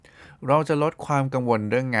เราจะลดความกังวล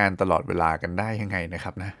เรื่องงานตลอดเวลากันได้ยังไงนะค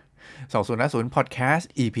รับนะ2050 Podcast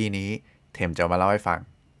EP นี้เทมจะมาเล่าให้ฟัง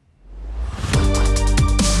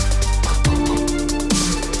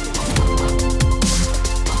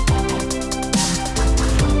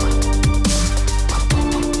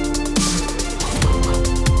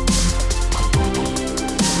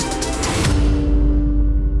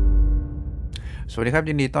สวัสดีครับ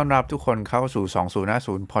ยินดีต้อนรับทุกคนเข้าสู่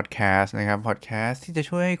2050 Podcast นะครับ Podcast ที่จะ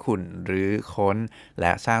ช่วยให้คุณหรือค้นแล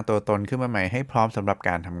ะสร้างตัวตนขึ้นมาใหม่ให้พร้อมสำหรับก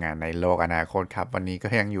ารทำงานในโลกอนาคตครับวันนี้ก็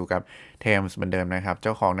ยังอยู่กับเทมส์เหมือนเดิมนะครับเ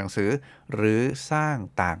จ้าของหนังสือหรือสร้าง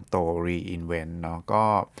ต่างโต Reinvent เนาะก็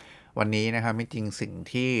วันนี้นะครับจริงสิ่ง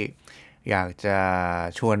ที่อยากจะ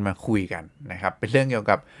ชวนมาคุยกันนะครับเป็นเรื่องเกี่ยว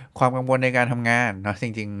กับความกังวลในการทำงานเนาะจ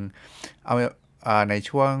ริงๆเอาใน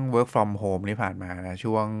ช่วง work from home ที่ผ่านมานะ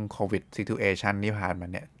ช่วง covid situation ที่ผ่านมา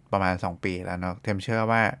เนี่ยประมาณ2ปีแล้วเนาะเทมเชื่อ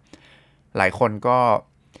ว่าหลายคนก็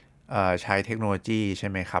ใช้เทคโนโลยีใช่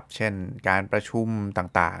ไหมครับเช่นการประชุม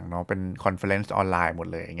ต่างๆเนาะเป็นคอนเฟอเรนซ์ออนไลน์หมด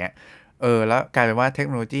เลยอย่างเงี้ยแล้วกลายเป็นว่าเทค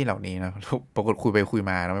โนโลยีเหล่านี้นะปรากฏคุยไปคุย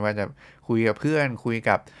มานะไม่ว่าจะคุยกับเพื่อนคุย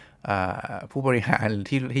กับผู้บริหาร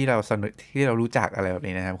ที่เราสนิทที่เรารู้จักอะไรแบบ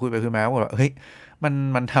นี้นะครับคุยไปคุยมาก็บอกว่าเฮ้ย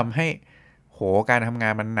มันทำให้โหการทำงา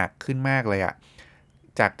นมันหนักขึ้นมากเลยอะ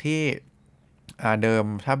จากที่เดิม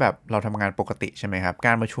ถ้าแบบเราทำงานปกติใช่ไหมครับก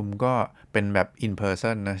ารประชุมก็เป็นแบบ in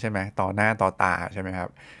person นะใช่ไหมต่อหน้าต่อตาใช่ไหมครับ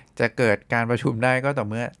จะเกิดการประชุมได้ก็ต่อ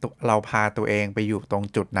เมื่อเราพาตัวเองไปอยู่ตรง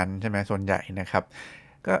จุดนั้นใช่ไหมส่วนใหญ่นะครับ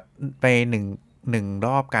ก็ไปหนึ่งร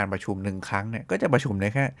อบการประชุม1ครั้งเนี่ยก็จะประชุมได้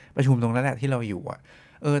แค่ประชุมตรงนั้นแหละที่เราอยู่อะ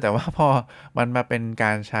แต่ว่าพอมันมาเป็นก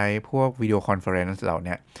ารใช้พวกวิดีโอคอนเฟอเรนซ์เหล่าเ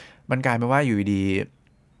นี้ยมันกลายเป็นว่าอยู่ดี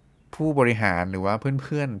ๆผู้บริหารหรือว่าเ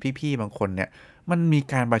พื่อนๆพี่ๆบางคนเนี่ยมันมี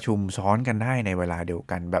การประชุมซ้อนกันได้ในเวลาเดียว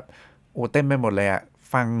กันแบบโอ้เต็มไปหมดเลยอะ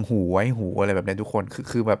ฟังหูไว้หูอะไรแบบนี้ทุกคน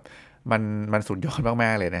คือแบบมันสุดยอดม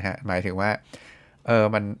ากๆเลยนะฮะหมายถึงว่าเออ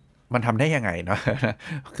มันมันทำได้ยังไงเนาะ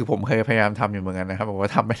คือผมเคยพยายามทำอยู่เหมือนกันนะครับผมว่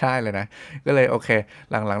าทำไม่ได้เลยนะก็เลยโอเค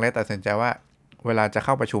หลังๆเลยตัดสินใจว่าเวลาจะเ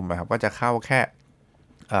ข้าประชุมอะครับก็จะเข้าแค่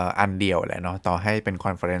อันเดียวแหละเนาะต่อให้เป็นค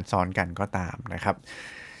อนเฟอเรนซ์ซ้อนกันก็ตามนะครับ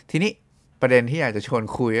ทีนี้ประเด็นที่อยากจะชวน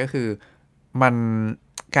คุยก็คือมัน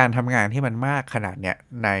การทำงานที่มันมากขนาดเนี้ย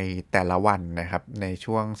ในแต่ละวันนะครับใน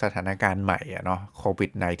ช่วงสถานการณ์ใหม่อะเนาะโควิ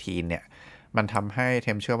ด -19 เนี่ยมันทำให้เท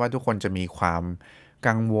มเชื่อว่าทุกคนจะมีความ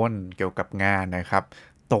กังวลเกี่ยวกับงานนะครับ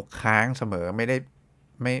ตกค้างเสมอไม่ได้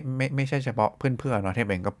ไม่ใช่เฉพาะเพื่อนๆเนาะเทม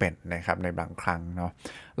เองก็เป็นนะครับในบางครั้งเนาะ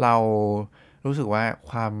เรารู้สึกว่า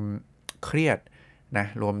ความเครียดนะ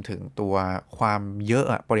รวมถึงตัวความเยอะ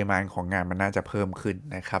ปริมาณของงานมันน่าจะเพิ่มขึ้น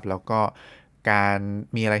นะครับแล้วก็การ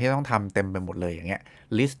มีอะไรที่ต้องทำเต็มไปหมดเลยอย่างเงี้ย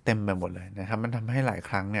ลิสต์เต็มไปหมดเลยนะครับมันทำให้หลาย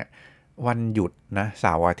ครั้งเนี่ยวันหยุดนะเส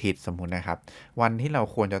าร์อาทิตย์สมมุตินะครับวันที่เรา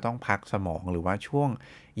ควรจะต้องพักสมองหรือว่าช่วง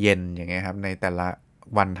เย็นอย่างเงี้ยครับในแต่ละ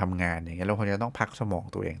วันทำงานอย่างเงี้ยเราควรจะต้องพักสมอง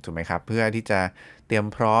ตัวเองถูกไหมครับเพื่อที่จะเตรียม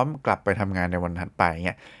พร้อมกลับไปทำงานในวันถัดไปเ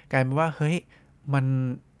งี้ยกลายเป็นว่าเฮ้ยมัน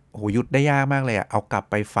โหหยุดได้ยากมากเลยอะเอากลับ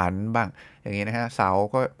ไปฝันบ้าง อย่างนี้นะฮะเสาร์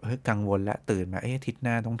ก็เฮ้ยกังวลแล้วตื่นมาอาทิตย์ห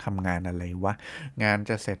น้าต้องทำงานอะไรวะงาน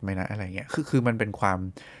จะเสร็จไหมนะอะไรเงี้ยคือมันเป็นความ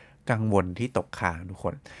กังวลที่ตกค้างทุกค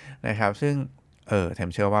นนะครับซึ่งแถม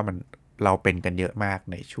เชื่อว่ามันเราเป็นกันเยอะมาก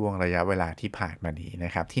ในช่วงระยะเวลาที่ผ่านมานี้น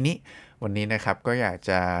ะครับทีนี้วันนี้นะครับก็อยาก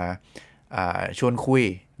จะชวนคุย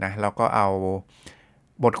นะแล้วก็เอา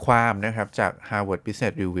บทความนะครับจาก Harvard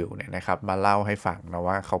Business Review เนี่ยนะครับมาเล่าให้ฟังนะ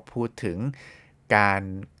ว่าเขาพูดถึงการ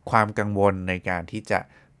ความกังวลในการที่จะ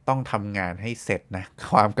ต้องทำงานให้เสร็จนะ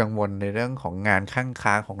ความกังวลในเรื่องของงานข้าง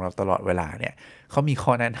ค้างของเราตลอดเวลาเนี่ยเขามีข้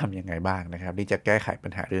อแนะนำยังไงบ้างนะครับที่จะแก้ไขปั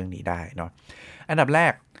ญหาเรื่องนี้ได้เนาะอันดับแร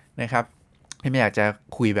กนะครับที่ไม่อยากจะ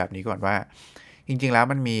คุยแบบนี้ก่อนว่าจริงๆแล้ว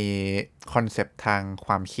มันมีคอนเซปต์ทางค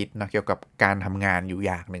วามคิดนะเกี่ยวกับการทำงานอยู่อ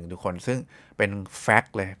ย่างหนึ่งทุกคนซึ่งเป็นแฟก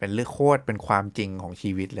ต์เลยเป็นเรื่องโคตรเป็นความจริงของ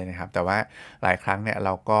ชีวิตเลยนะครับแต่ว่าหลายครั้งเนี่ยเร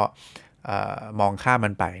าก็มองข้ามมั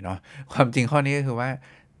นไปเนาะความจริงข้อนี้ก็คือว่า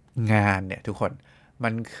งานเนี่ยทุกคนมั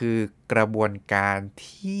นคือกระบวนการ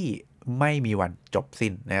ที่ไม่มีวันจบสิ้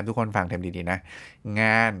นนะครับทุกคนฟังเทมดีๆนะง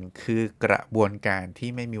านคือกระบวนการที่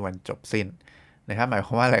ไม่มีวันจบสิ้นนะครับหมายค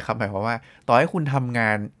วามว่าอะไรครับหมายความว่าต่อให้คุณทำงา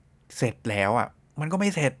นเสร็จแล้วอ่ะมันก็ไม่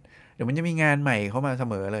เสร็จเดี๋ยวมันจะมีงานใหม่เข้ามาเส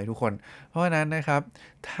มอเลยทุกคนเพราะฉะนั้นนะครับ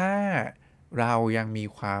ถ้าเรายังมี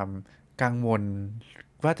ความกังวล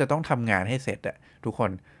ว่าจะต้องทำงานให้เสร็จอะทุกค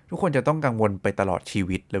นจะต้องกังวลไปตลอดชี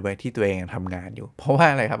วิตเลยเว้ยที่ตัวเองทำงานอยู่เพราะว่า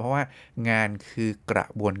อะไรครับเพราะว่างานคือกระ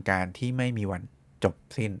บวนการที่ไม่มีวันจบ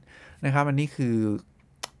สิ้นนะครับอันนี้คือ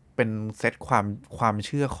เป็นเซตความเ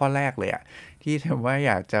ชื่อข้อแรกเลยอะที่ทำว่าอ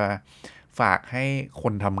ยากจะฝากให้ค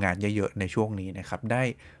นทำงานเยอะๆในช่วงนี้นะครับได้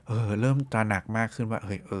เริ่มตระหนักมากขึ้นว่าเ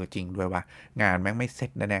ฮ้ยจริงด้วยว่างานแม่งไม่เสร็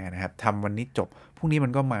จแน่ๆนะครับทำวันนี้จบพรุ่งนี้มั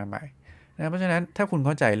นก็มาใหม่ นะเพราะฉะนั้นถ้าคุณเ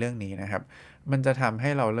ข้าใจเรื่องนี้นะครับมันจะทำให้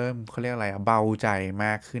เราเริ่มเขาเรียกอะไรเบาใจม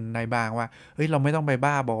ากขึ้นได้บ้างว่าเฮ้ยเราไม่ต้องไป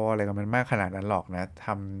บ้าบออะไรกับมันมากขนาดนั้นหรอกนะท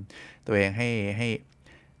ำตัวเองใ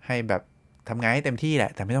ห้แบบทำงานให้เต็มที่แหล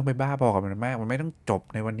ะแต่ไม่ต้องไปบ้าบอกับมันมากมันไม่ต้องจบ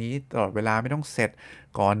ในวันนี้ตลอดเวลาไม่ต้องเสร็จ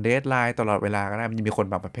ก่อนเดดไลน์ตลอดเวลาก็ได้มันจะมีคน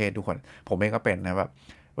บางประเภททุกคนผมเองก็เป็นนะแบบ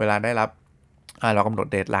เวลาได้รับเรากำหนด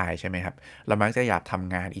เดดไลน์ใช่ไหมครับเรามักจะอยากท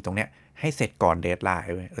ำงานอีตรงเนี้ยให้เสร็จก่อนเดดไลน์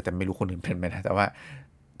แต่ไม่รู้คนอื่นเป็นไหมนะแต่ว่า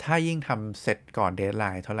ถ้ายิ่งทำเสร็จก่อนเดดไล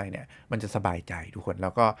น์เท่าไหร่เนี่ยมันจะสบายใจทุกคนแล้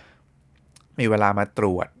วก็มีเวลามาตร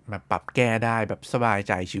วจมาปรับแก้ได้แบบสบายใ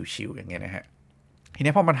จชิวๆอย่างเงี้ยนะฮะที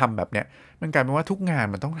นี้พอมันทำแบบเนี้ยมันกลายเป็นว่าทุกงาน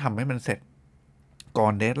มันต้องทำให้มันเสร็จก่อ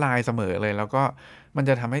นเดดไลน์เสมอเลยแล้วก็มัน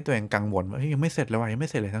จะทำให้ตัวเองกังวลว่ายังไม่เสร็จเลยว่ะยังไม่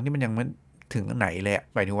เสร็จเลยทั้งที่มันยังไม่ถึงไหนเลย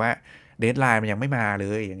หมายถึงว่าเดดไลน์มันยังไม่มาเล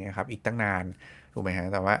ยอย่างเงี้ยครับอีกตั้งนานถูกไหมฮะ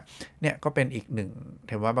แต่ว่าเนี่ยก็เป็นอีกหนึ่ง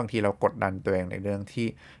ถือว่าบางทีเรากดดันตัวเองในเรื่องที่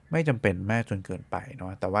ไม่จำเป็นมากจนเกินไปเนา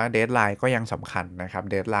ะแต่ว่าเดดไลน์ก็ยังสำคัญนะครับ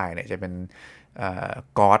เดดไลน์เนี่ยจะเป็น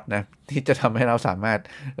ก๊อดนะที่จะทำให้เราสามารถ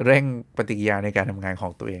เร่งปฏิกิริยาในการทำงานขอ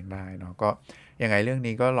งตัวเองได้เนาะก็ยังไงเรื่อง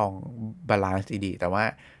นี้ก็ลองบาลานซ์ดีๆแต่ว่า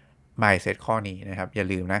mindset ข้อนี้นะครับอย่า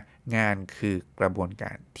ลืมนะงานคือกระบวนก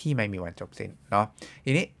ารที่ไม่มีวันจบสิ้นเนาะ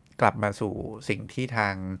ทีนี้กลับมาสู่สิ่งที่ทา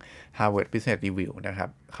ง Harvard Business Review นะครับ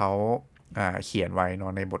เขาเขียนไว้เนา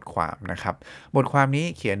ะในบทความนะครับบทความนี้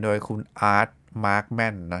เขียนโดยคุณอาร์ตมาร์กแม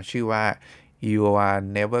นนะชื่อว่า you are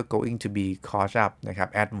never going to be caught up นะครับ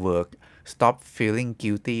at work stop feeling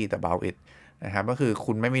guilty about it นะครับก็คือ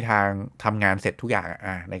คุณไม่มีทางทำงานเสร็จทุกอย่าง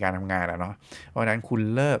ในการทำงานเนาะเพราะฉะนั้นคุณ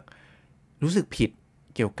เลิกรู้สึกผิด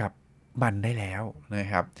เกี่ยวกับมันได้แล้วนะ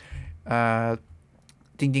ครับ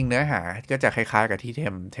จริงๆเนื้อหาก็จะคล้ายๆกับที่เ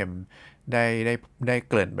ทมได้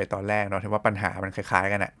เกริ่นไปตอนแรกเนาะที่ว่าปัญหามันคล้าย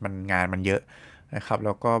ๆกันอะมันงานมันเยอะนะครับแ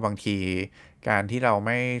ล้วก็บางทีการที่เราไ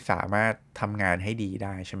ม่สามารถทำงานให้ดีไ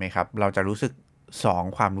ด้ใช่ไหมครับเราจะรู้สึก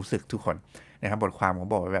2ความรู้สึกทุกคนนะครับบทความของ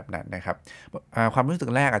บอกไว้แบบนั้นนะครับความรู้สึก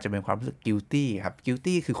แรกอาจจะเป็นความรู้สึก guilty ครับ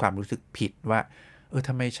guilty คือความรู้สึกผิดว่าท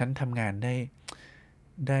ำไมฉันทำงานไ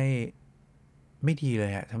ด้ไม่ดีเล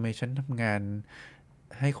ยอะทำไมฉันทำงาน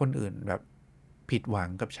ให้คนอื่นแบบผิดหวัง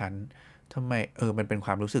กับฉันทำไมมันเป็นค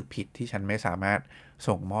วามรู้สึกผิดที่ฉันไม่สามารถ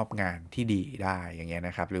ส่งมอบงานที่ดีได้อย่างเงี้ยน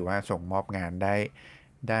ะครับหรือว่าส่งมอบงานได้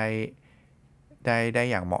ได้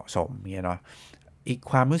อย่างเหมาะสมเงี้ยเนาะอีก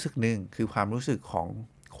ความรู้สึกหนึ่งคือความรู้สึกของ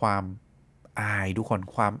ความอายทุกคน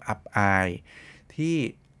ความอับอายที่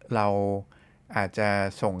เราอาจจะ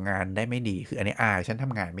ส่งงานได้ไม่ดีคืออันนี้อายฉันท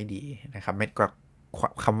ำงานไม่ดีนะครับไม่ก็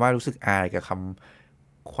คำว่ารู้สึกอายกับ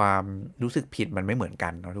ความรู้สึกผิดมันไม่เหมือนกั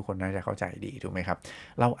นเนาะทุกคนน่าจะเข้าใจดีถูกไหมครับ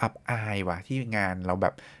เราอับอายว่ะที่งานเราแบ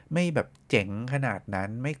บไม่แบบเจ๋งขนาดนั้น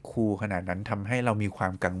ไม่คูลขนาดนั้นทำให้เรามีควา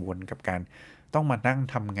มกังวลกับการต้องมานั่ง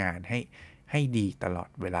ทำงานให้ดีตลอด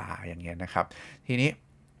เวลาอย่างเงี้ยนะครับทีนี้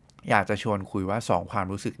อยากจะชวนคุยว่า2ความ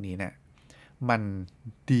รู้สึกนี้เนี่ยมัน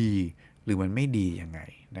ดีหรือมันไม่ดียังไง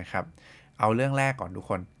นะครับเอาเรื่องแรกก่อนทุก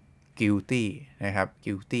คน guilty นะครับ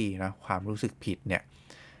guilty นะความรู้สึกผิดเนี่ย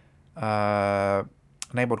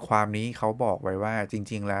ในบทความนี้เขาบอกไว้ว่าจ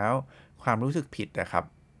ริงๆแล้วความรู้สึกผิดนะครับ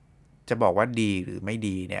จะบอกว่าดีหรือไม่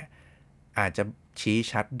ดีเนี่ยอาจจะชี้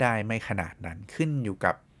ชัดได้ไม่ขนาดนั้นขึ้นอยู่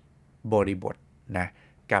กับบริบทนะ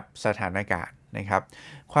กับสถานการณ์นะครับ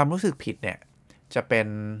ความรู้สึกผิดเนี่ยจะเป็น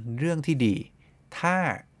เรื่องที่ดีถ้า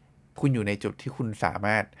คุณอยู่ในจุดที่คุณสาม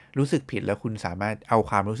ารถรู้สึกผิดแล้วคุณสามารถเอา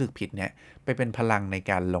ความรู้สึกผิดเนี่ยไปเป็นพลังใน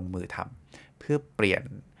การลงมือทำเพื่อเปลี่ยน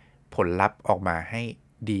ผลลัพธ์ออกมาให้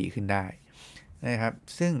ดีขึ้นได้นะครับ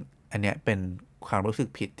ซึ่งอันเนี้ยเป็นความรู้สึก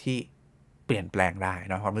ผิดที่เปลี่ยนแปลงได้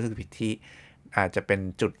นะความรู้สึกผิดที่อาจจะเป็น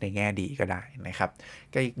จุดในแง่ดีก็ได้นะครับ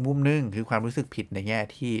ก็อีกมุมนึงคือความรู้สึกผิดในแง่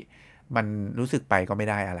ที่มันรู้สึกไปก็ไม่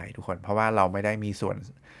ได้อะไรทุกคนเพราะว่าเราไม่ได้มีส่วน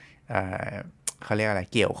เขาเรียกอะไร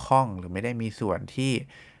เกี่ยวข้องหรือไม่ได้มีส่วนที่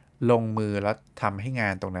ลงมือแล้วทำให้งา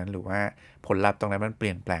นตรงนั้นหรือว่าผลลัพธ์ตรงนั้นมันเป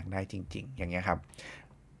ลี่ยนแปลงได้จริงๆอย่างเงี้ยครับ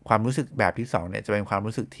ความรู้สึกแบบที่2เนี่ยจะเป็นความ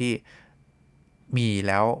รู้สึกที่มี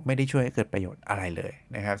แล้วไม่ได้ช่วยให้เกิดประโยชน์อะไรเลย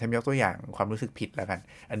นะครับฉันยกตัวอย่างความรู้สึกผิดแล้วกัน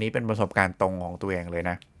อันนี้เป็นประสบการณ์ตรงของตัวเองเลย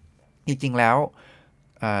นะจริงๆแล้ว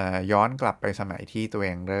ย้อนกลับไปสมัยที่ตัวเอ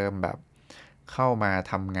งเริ่มแบบเข้ามา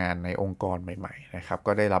ทำงานในองค์กรใหม่ๆนะครับ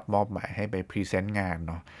ก็ได้รับมอบหมายให้ไปพรีเซนต์งาน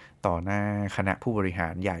เนาะต่อหน้าคณะผู้บริหา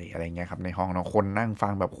รใหญ่อะไรเงี้ยครับในห้องเนาะคนนั่งฟั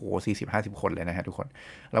งแบบโห40-50 คนเลยนะฮะทุกคน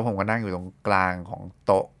แล้วผมก็นั่งอยู่ตรงกลางของโ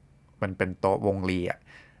ต๊ะมันเป็นโต๊ะวงรีอ่ะ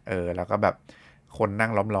แล้วก็แบบคนนั่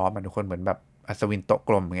งล้อมๆมันทุกคนเหมือนแบบอัศวินโต๊ะ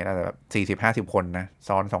กลมอย่างเงี้ยแต่แบบ40-50 คนนะ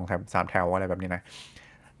ซ้อน2 แถว3 แถวอะไรแบบนี้นะ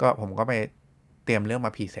ก็ผมก็ไปเตรียมเรื่องม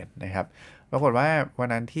าพรีเซนต์นะครับปรากฏว่าวัน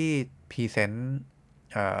นั้นที่พรีเซนต์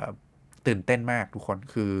ตื่นเต้นมากทุกคน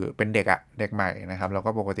คือเป็นเด็กเด็กใหม่นะครับแล้วก็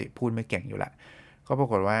ปกติพูดไม่เก่งอยู่ละก็ปรา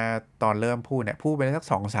กฏว่าตอนเริ่มพูดเนี่ยพูดไปได้สัก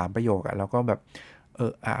2-3 ประโยคแล้วก็แบบ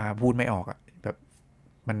พูดไม่ออก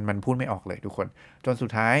มันพูดไม่ออกเลยทุกคนจนสุ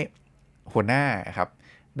ดท้ายหัวหน้าครับ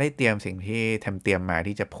ได้เตรียมสิ่งที่เตรียมมา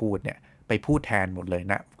ที่จะพูดเนี่ยไปพูดแทนหมดเลย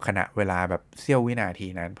นะขณะเวลาแบบเสี้ยววินาที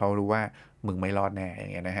นั้นเพราะรู้ว่ามึงไม่รอดแน่อย่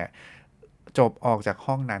างเงี้ยนะฮะจบออกจาก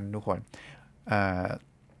ห้องนั้นทุกคน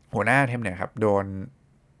หัวหน้าเทมเนี่ยครับโดน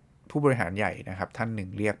ผู้บริหารใหญ่นะครับท่านหนึ่ง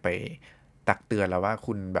เรียกไปตักเตือนแล้วว่า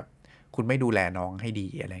คุณไม่ดูแลน้องให้ดี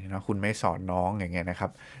อะไรเนาะคุณไม่สอนน้องอย่างเงี้ยนะครั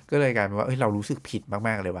บก็เลยกลายเป็นว่าเรารู้สึกผิดม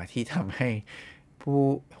ากๆเลยว่าที่ทำให้ผู้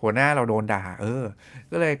หัวหน้าเราโดนด่า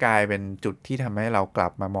ก็เลยกลายเป็นจุดที่ทำให้เรากลั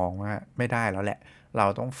บมามองว่าไม่ได้แล้วแหละเรา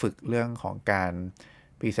ต้องฝึกเรื่องของการ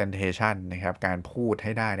presentation นะครับการพูดใ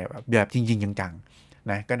ห้ได้เนี่ยแบบจริงๆจังๆ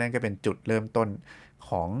นะก็นั่นก็เป็นจุดเริ่มต้นข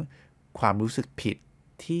องความรู้สึกผิด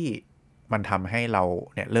ที่มันทำให้เรา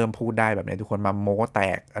เนี่ยเริ่มพูดได้แบบนี้ทุกคนมาโม้แต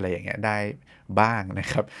กอะไรอย่างเงี้ยได้บ้างนะ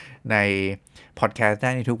ครับในพอดแคสต์ได้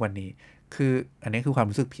ในทุกวันนี้คืออันนี้คือความ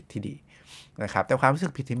รู้สึกผิดที่ดีนะครับแต่ความรู้สึ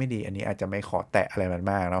กผิดที่ไม่ดีอันนี้อาจจะไม่ขอแตะอะไรมัน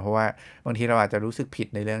มากเนาะเพราะว่าบางทีเราอาจจะรู้สึกผิด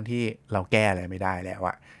ในเรื่องที่เราแก้อะไรไม่ได้แล้วอ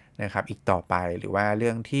ะนะครับอีกต่อไปหรือว่าเ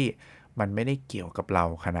รื่องที่มันไม่ได้เกี่ยวกับเรา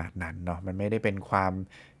ขนาดนั้นเนาะมันไม่ได้เป็นความ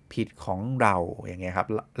ผิดของเราอย่างเงี้ยครับ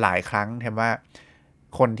หลายครั้งแทนว่า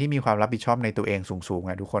คนที่มีความรับผิดชอบในตัวเองสูงๆ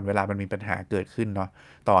อะทุกคนเวลามันมีปัญหาเกิดขึ้นเนาะ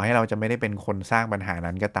ต่อให้เราจะไม่ได้เป็นคนสร้างปัญหา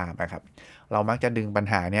นั้นก็ตามนะครับเรามักจะดึงปัญ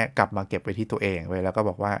หาเนี้ยกลับมาเก็บไว้ที่ตัวเองไว้แล้วก็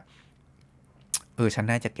บอกว่าฉัน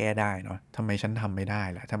น่าจะแก้ได้เนาะทำไมฉันทำไม่ได้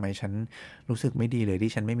ล่ะทำไมฉันรู้สึกไม่ดีเลย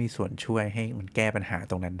ที่ฉันไม่มีส่วนช่วยให้มันแก้ปัญหา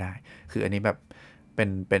ตรงนั้นได้คืออันนี้แบบเป็น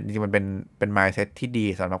จริงๆมันเป็น mindset ที่ดี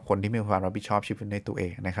สำหรับคนที่มีความรับผิดชอบชีวิตในตัวเอ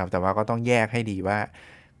งนะครับแต่ว่าก็ต้องแยกให้ดีว่า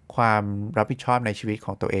ความรับผิดชอบในชีวิตข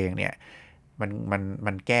องตัวเองเนี่ย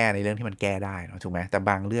มันแก้ในเรื่องที่มันแก้ได้เนาะถูกไหมแต่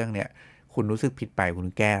บางเรื่องเนี่ยคุณรู้สึกผิดไปคุณ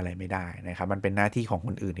แก้อะไรไม่ได้นะครับมันเป็นหน้าที่ของค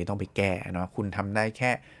นอื่นที่ต้องไปแก้เนาะคุณทำได้แ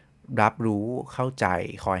ค่รับรู้เข้าใจ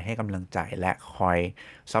คอยให้กำลังใจและคอย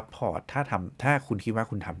ซัพพอร์ตถ้าคุณคิดว่า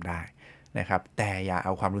คุณทำได้นะครับแต่อย่าเอ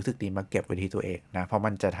าความรู้สึกดีมาเก็บไว้ที่ตัวเองนะเพราะ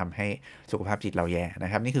มันจะทำให้สุขภาพจิตเราแย่น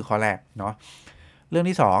ะครับนี่คือข้อแรกเนาะเรื่อง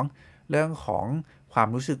ที่2เรื่องของความ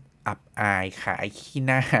รู้สึกอับอายขายขี้ห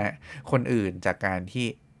น้าคนอื่นจากการที่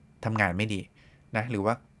ทำงานไม่ดีนะหรือ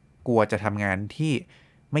ว่ากลัวจะทำงานที่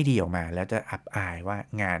ไม่ดีออกมาแล้วจะอับอายว่า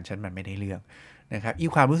งานฉันมันไม่ได้เรื่องนะครับอี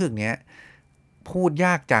ความรู้สึกเนี้ยพูดย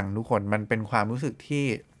ากจังทุกคนมันเป็นความรู้สึกที่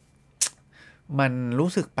มันรู้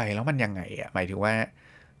สึกไปแล้วมันยังไงอะหมายถึงว่า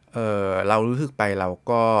เรารู้สึกไปเรา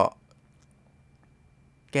ก็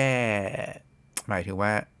แก้หมายถึงว่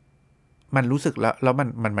ามันรู้สึกแล้ว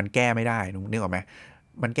มันแก้ไม่ได้นึกออกไหม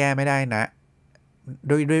มันแก้ไม่ได้นะ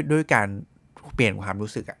ด้วยการเปลี่ยนความ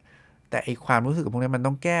รู้สึกอะแต่ไอความรู้สึกพวกนี้มัน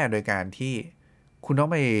ต้องแก้โดยการที่คุณต้อ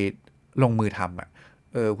งไปลงมือทำอะ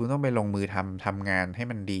คุณต้องไปลงมือทำงานให้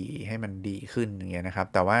มันดีขึ้นอย่างเงี้ยนะครับ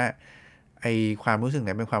แต่ว่าไอความรู้สึกเ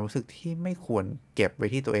นี่ยเป็นความรู้สึกที่ไม่ควรเก็บไว้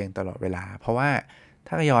ที่ตัวเองตลอดเวลาเพราะว่า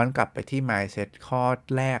ถ้าย้อนกลับไปที่ mindset ข้อ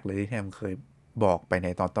แรกเลยที่แทมเคยบอกไปใน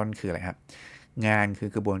ตอนต้นคืออะไรครับงานคือ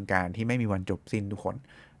กระบวนการที่ไม่มีวันจบสิ้นทุกคน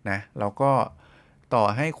นะแล้วก็ต่อ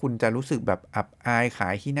ให้คุณจะรู้สึกแบบอับอายขา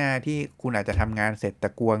ยขี้หน้าที่คุณอาจจะทำงานเสร็จแต่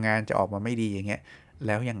กลัวงานจะออกมาไม่ดีอย่างเงี้ยแ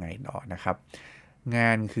ล้วยังไงต่อนะครับงา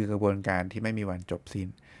นคือกระบวนการที่ไม่มีวันจบสิ้น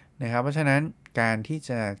นะครับเพราะฉะนั้นการที่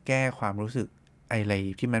จะแก้ความรู้สึกอะไร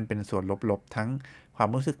ที่มันเป็นส่วนลบๆทั้งความ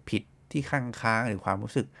รู้สึกผิดที่ค้างๆหรือความ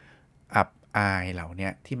รู้สึกอับอายเหล่านี้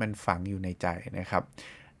ที่มันฝังอยู่ในใจนะครับ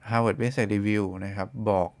Harvard Business Review นะครับ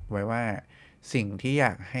บอกไว้ว่าสิ่งที่อย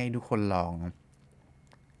ากให้ทุกคนลอง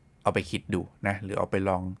เอาไปคิดดูนะหรือเอาไป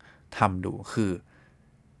ลองทำดูคือ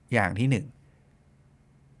อย่างที่หนึ่ง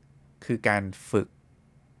คือการฝึก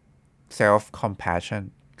self compassion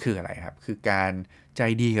คืออะไรครับคือการใจ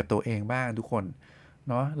ดีกับตัวเองบ้างทุกคน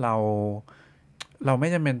เนาะเราไม่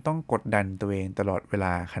จำเป็นต้องกดดันตัวเองตลอดเวล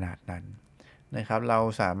าขนาดนั้นนะครับเรา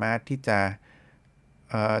สามารถที่จะ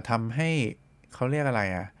ทำให้เขาเรียกอะไร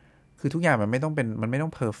อะคือทุกอย่างมันไม่ต้อ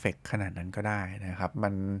ง perfect ขนาดนั้นก็ได้นะครับมั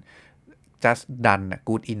น just done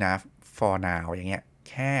good enough for now อย่างเงี้ย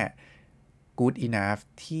แค่ good enough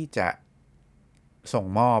ที่จะส่ง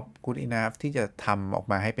มอบ good enough ที่จะทำออก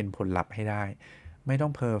มาให้เป็นผลลัพธ์ให้ได้ไม่ต้อ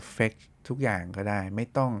ง perfect ทุกอย่างก็ได้ไม่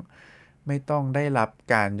ต้องได้รับ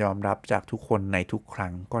การยอมรับจากทุกคนในทุกครั้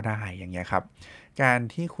งก็ได้อย่างเงี้ยครับการ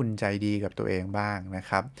ที่คุณใจดีกับตัวเองบ้างนะ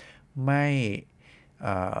ครับไม่เ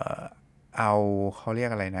อ่อเอาเขาเรีย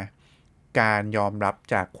กอะไรนะการยอมรับ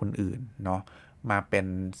จากคนอื่นเนาะมาเป็น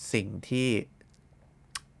สิ่งที่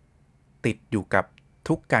ติดอยู่กับ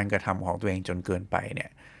ทุกการกระทำของตัวเองจนเกินไปเนี่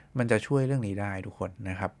ยมันจะช่วยเรื่องนี้ได้ทุกคน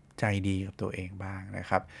นะครับใจดีกับตัวเองบ้างนะ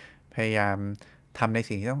ครับพยายามทำใน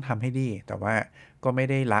สิ่งที่ต้องทำให้ดีแต่ว่าก็ไม่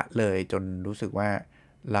ได้ละเลยจนรู้สึกว่า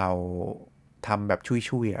เรา ทำแบบ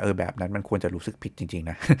ชุยๆแบบนั้นมันควรจะรู้สึกผิดจริงๆ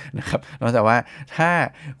นะ นะครับนอกจากว่าถ้า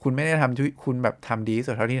คุณไม่ได้ทำชุยคุณแบบทำดีที่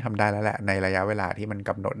สุดเท่าที่ทำได้แล้วแหละในระยะเวลาที่มันก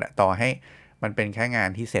ำหนดต่อให้มันเป็นแค่งาน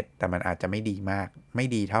ที่เสร็จแต่มันอาจจะไม่ดีมากไม่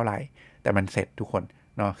ดีเท่าไหร่แต่มันเสร็จทุกคน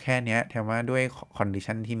เนาะแค่เนี้ยแทนว่าด้วยคอนดิ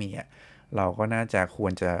ชันที่มีเราก็น่าจะคว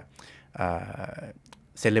รจะ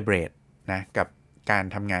celebrate นะกับการ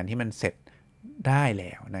ทำงานที่มันเสร็จได้แ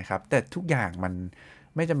ล้วนะครับแต่ทุกอย่างมัน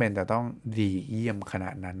ไม่จำเป็นจะต้องดีเยี่ยมขน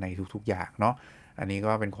าดนั้นในทุกๆอย่างเนาะอันนี้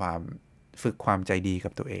ก็เป็นความฝึกความใจดีกั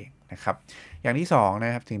บตัวเองนะครับอย่างที่2น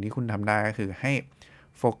ะครับสิ่งที่คุณทำได้ก็คือให้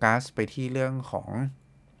โฟกัสไปที่เรื่องของ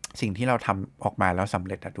สิ่งที่เราทำออกมาแล้วสำ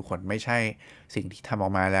เร็จนะทุกคนไม่ใช่สิ่งที่ทำออ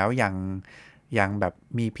กมาแล้วยังแบบ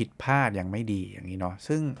มีผิดพลาดยังไม่ดีอย่างนี้เนาะ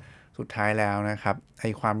ซึ่งสุดท้ายแล้วนะครับไอ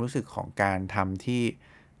ความรู้สึกของการทำที่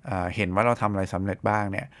เห็นว่าเราทำอะไรสำเร็จบ้าง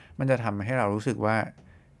เนี่ยมันจะทำให้เรารู้สึกว่า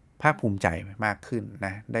ภาคภูมิใจมากขึ้นน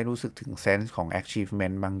ะได้รู้สึกถึงเซนส์ของ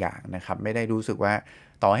achievement บางอย่างนะครับไม่ได้รู้สึกว่า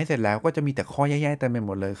ต่อให้เสร็จแล้วก็จะมีแต่ข้อแย่ๆเต็มไปห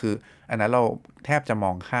มดเลยคืออันนั้นเราแทบจะม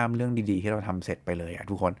องข้ามเรื่องดีๆที่เราทำเสร็จไปเลย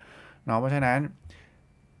ทุกคนเนาะเพราะฉะนั้น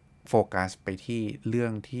โฟกัสไปที่เรื่อ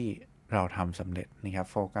งที่เราทำสำเร็จนะครับ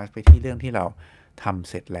โฟกัสไปที่เรื่องที่เราทำ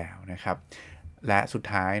เสร็จแล้วนะครับและสุด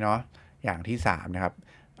ท้ายเนาะอย่างที่3นะครับ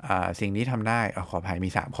สิ่งที่ทำได้ขออภัยมี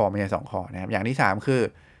3ข้อไม่ใช่2ข้อนะครับอย่างที่3คือ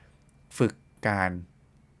ฝึกการ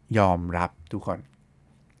ยอมรับทุกคน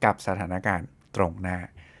กับสถานการณ์ตรงหน้า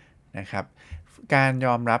นะครับการย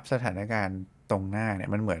อมรับสถานการณ์ตรงหน้าเนี่ย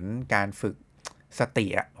มันเหมือนการฝึกสติ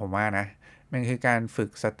ผมว่านะมันคือการฝึ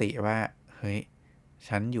กสติว่าเฮ้ย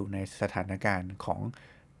ฉันอยู่ในสถานการณ์ของ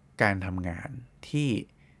การทำงานที่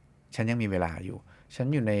ฉันยังมีเวลาอยู่ฉัน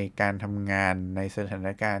อยู่ในการทำงานในสถาน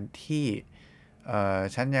การณ์ที่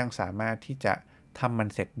ฉันยังสามารถที่จะทำมัน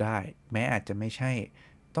เสร็จได้แม้อาจจะไม่ใช่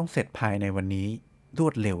ต้องเสร็จภายในวันนี้รว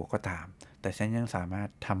ดเร็วก็ตามแต่ฉันยังสามารถ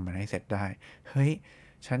ทำมันให้เสร็จได้เฮ้ย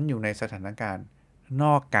ฉันอยู่ในสถานการณ์น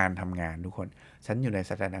อกการทำงานทุกคนฉันอยู่ใน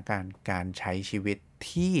สถานการณ์การใช้ชีวิต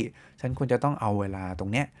ที่ฉันควรจะต้องเอาเวลาตร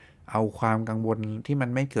งเนี้ยเอาความกังวลที่มัน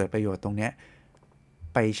ไม่เกิดประโยชน์ตรงเนี้ย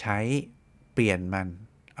ไปใช้เปลี่ยนมัน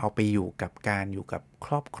เอาไปอยู่กับการอยู่กับค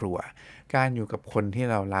รอบครัวการอยู่กับคนที่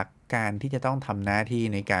เรารักการที่จะต้องทำหน้าที่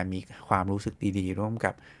ในการมีความรู้สึกดีๆร่วม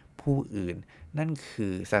กับผู้อื่นนั่นคื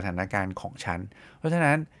อสถานการณ์ของฉันเพราะฉะ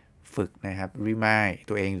นั้นฝึกนะครับremind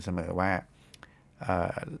ตัวเองอยู่เสมอว่า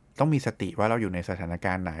ต้องมีสติว่าเราอยู่ในสถานก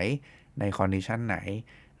ารณ์ไหนในคอนดิชันไหน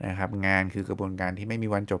นะครับงานคือกระบวนการที่ไม่มี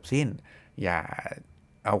วันจบสิ้นอย่า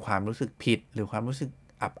เอาความรู้สึกผิดหรือความรู้สึก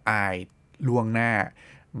อับอายล่วงหน้า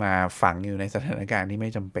มาฝังอยู่ในสถานการณ์ที่ไม่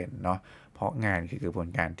จำเป็นเนาะเพราะงานคือกระบวน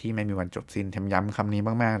การที่ไม่มีวันจบสิ้นย้ำคำนี้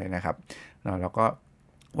มากๆเลยนะครับแล้วก็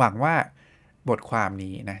หวังว่าบทความ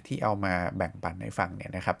นี้นะที่เอามาแบ่งปันให้ฟังเนี่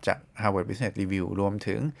ยนะครับจาก Harvard Business Review รวม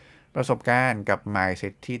ถึงประสบการณ์กับ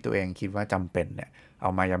mindset ที่ตัวเองคิดว่าจำเป็นเนี่ยเอา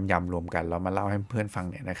มายำๆรวมกันแล้วมาเล่าให้เพื่อนฟัง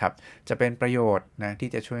เนี่ยนะครับจะเป็นประโยชน์นะที่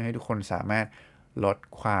จะช่วยให้ทุกคนสามารถลด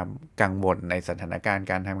ความกังวลในสถานการณ์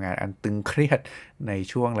การทำงานอันตึงเครียดใน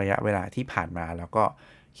ช่วงระยะเวลาที่ผ่านมาแล้วก็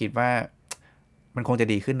คิดว่ามันคงจะ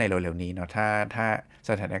ดีขึ้นในเร็วๆนี้เนาะถ้า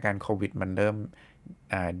สถานการณ์โควิดมันเริ่ม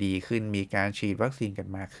ดีขึ้นมีการฉีดวัคซีนกัน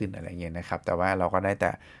มากขึ้นอะไรเงี้ยนะครับแต่ว่าเราก็ได้แ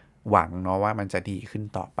ต่หวังเนาะว่ามันจะดีขึ้น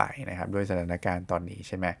ต่อไปนะครับด้วยสถานการณ์ตอนนี้ใ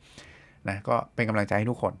ช่ไหมนะก็เป็นกำลังใจให้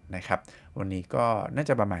ทุกคนนะครับวันนี้ก็น่า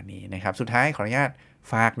จะประมาณนี้นะครับสุดท้ายขออนุญาต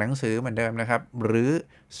ฝากหนังสือเหมือนเดิมนะครับหรือ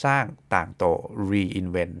สร้างต่างโต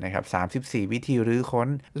reinvent นะครับ34 วิธีรื้อค้น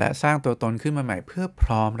และสร้างตัวตนขึ้นมาใหม่เพื่อพ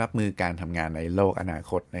ร้อมรับมือการทำงานในโลกอนา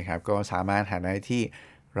คตนะครับก็สามารถหาได้ที่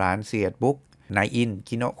ร้านเซียดบุ๊กไนอิน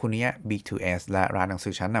คิโนะคุนิยะ B2S และร้านหนังสื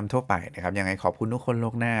อชั้นนำทั่วไปนะครับยังไงขอบคุณทุกคนโล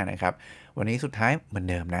กหน้านะครับวันนี้สุดท้ายเหมือน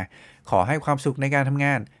เดิมนะขอให้ความสุขในการทำง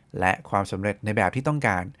านและความสำเร็จในแบบที่ต้องก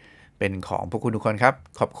ารเป็นของพวกคุณทุกคนครับ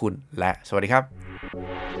ขอบคุณและสวัสดีครั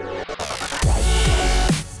บ